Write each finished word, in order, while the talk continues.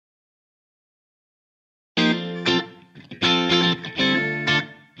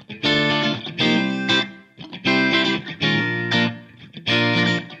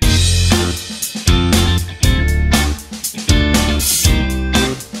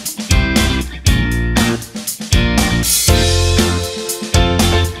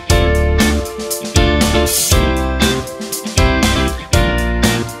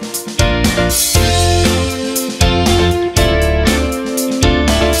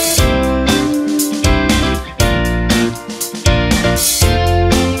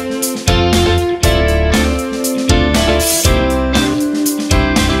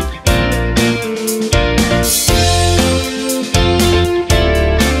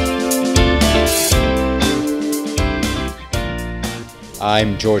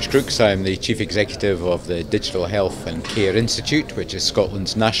I'm George Crooks. I'm the Chief Executive of the Digital Health and Care Institute, which is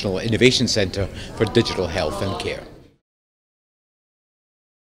Scotland's National Innovation Centre for Digital Health and Care.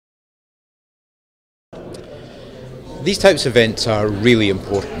 These types of events are really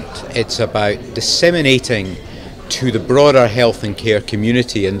important. It's about disseminating to the broader health and care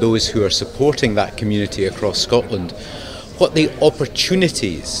community and those who are supporting that community across Scotland what the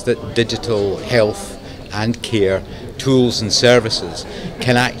opportunities that digital health and care tools and services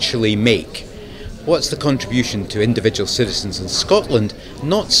can actually make. What's the contribution to individual citizens in Scotland,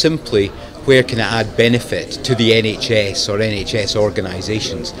 not simply where can it add benefit to the NHS or NHS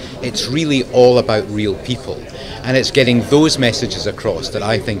organisations. It's really all about real people, and it's getting those messages across that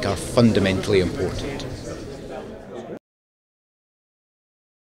I think are fundamentally important.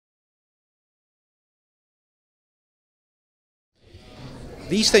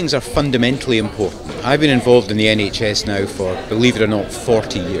 These things are fundamentally important. I've been involved in the NHS now for, believe it or not,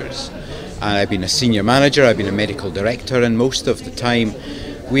 40 years. And I've been a senior manager, I've been a medical director, and most of the time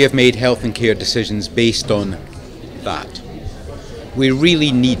we have made health and care decisions based on that. We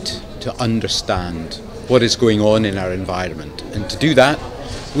really need to understand what is going on in our environment. And to do that,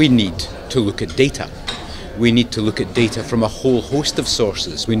 we need to look at data. We need to look at data from a whole host of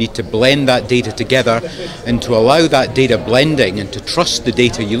sources. We need to blend that data together, and to allow that data blending and to trust the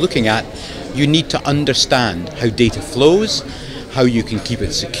data you're looking at, you need to understand how data flows, how you can keep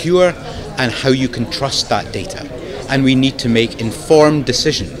it secure, and how you can trust that data. And we need to make informed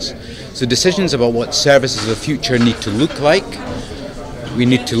decisions. So decisions about what services of the future need to look like. We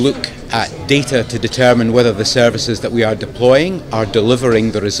need to look at data to determine whether the services that we are deploying are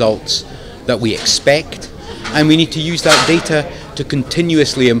delivering the results that we expect. And we need to use that data to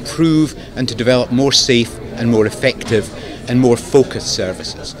continuously improve and to develop more safe and more effective and more focused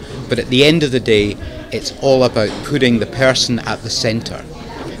services. But at the end of the day, it's all about putting the person at the centre.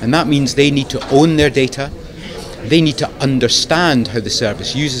 And that means they need to own their data, they need to understand how the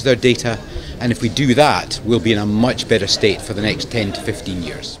service uses their data, and if we do that, we'll be in a much better state for the next 10 to 15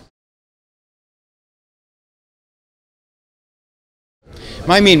 years.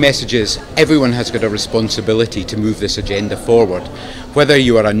 My main message is everyone has got a responsibility to move this agenda forward. Whether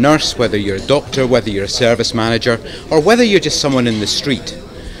you are a nurse, whether you're a doctor, whether you're a service manager, or whether you're just someone in the street,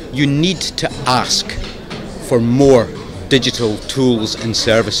 you need to ask for more digital tools and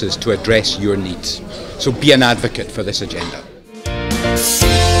services to address your needs. So be an advocate for this agenda.